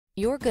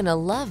You're gonna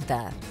love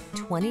the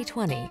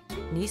 2020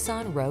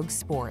 Nissan Rogue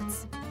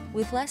Sports.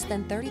 With less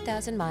than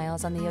 30,000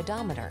 miles on the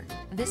odometer,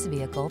 this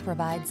vehicle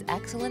provides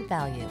excellent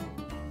value.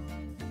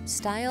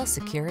 Style,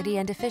 security,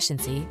 and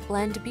efficiency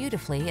blend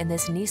beautifully in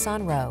this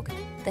Nissan Rogue,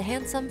 the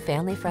handsome,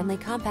 family-friendly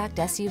compact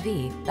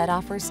SUV that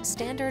offers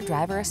standard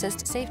driver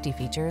assist safety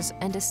features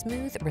and a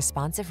smooth,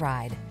 responsive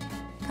ride.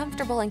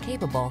 Comfortable and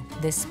capable,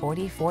 this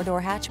sporty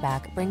four-door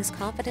hatchback brings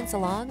confidence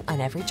along on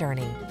every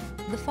journey.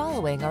 The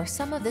following are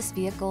some of this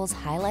vehicle's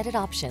highlighted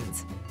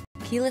options: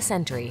 keyless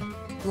entry,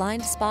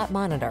 blind spot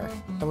monitor,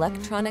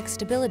 electronic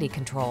stability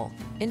control,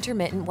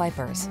 intermittent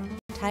wipers,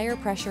 tire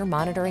pressure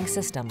monitoring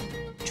system,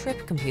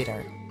 trip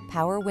computer,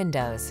 power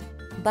windows,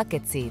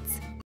 bucket seats,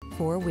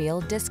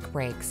 four-wheel disc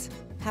brakes,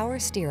 power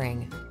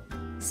steering.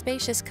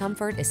 Spacious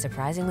comfort is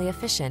surprisingly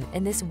efficient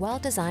in this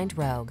well-designed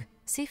Rogue.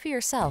 See for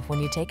yourself when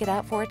you take it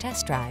out for a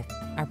test drive.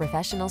 Our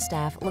professional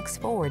staff looks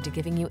forward to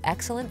giving you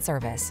excellent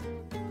service.